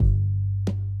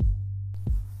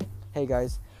Hey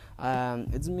guys,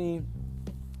 it's me,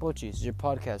 Pochis, your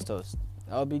podcast host.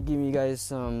 I'll be giving you guys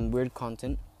some weird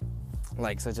content,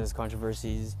 such as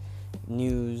controversies,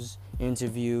 news,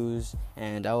 interviews,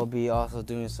 and I will be also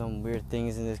doing some weird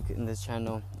things in this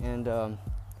channel. And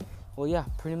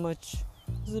pretty much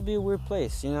this will be a weird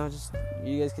place. Just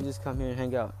you guys can just come here and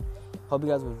hang out. Hope you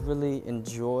guys would really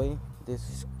enjoy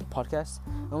this podcast.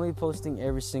 I'm gonna be posting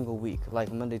every single week,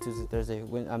 like Monday, Tuesday, Thursday,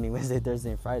 Wednesday,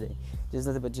 Thursday, and Friday. Just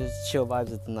nothing but just chill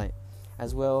vibes at the night.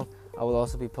 As well, I will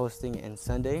also be posting on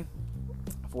Sunday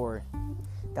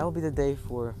that will be the day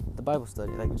for the Bible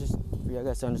study. Just for you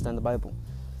guys to understand the Bible,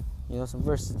 some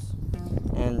verses,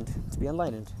 and to be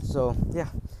enlightened. So yeah,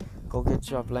 go get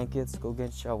your blankets, go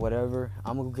get your whatever.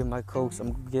 I'm gonna go get my Cokes,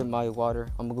 I'm gonna go get my water,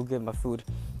 I'm gonna go get my food,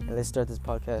 and let's start this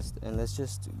podcast and let's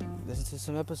just listen to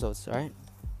some episodes. All right,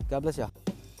 God bless y'all.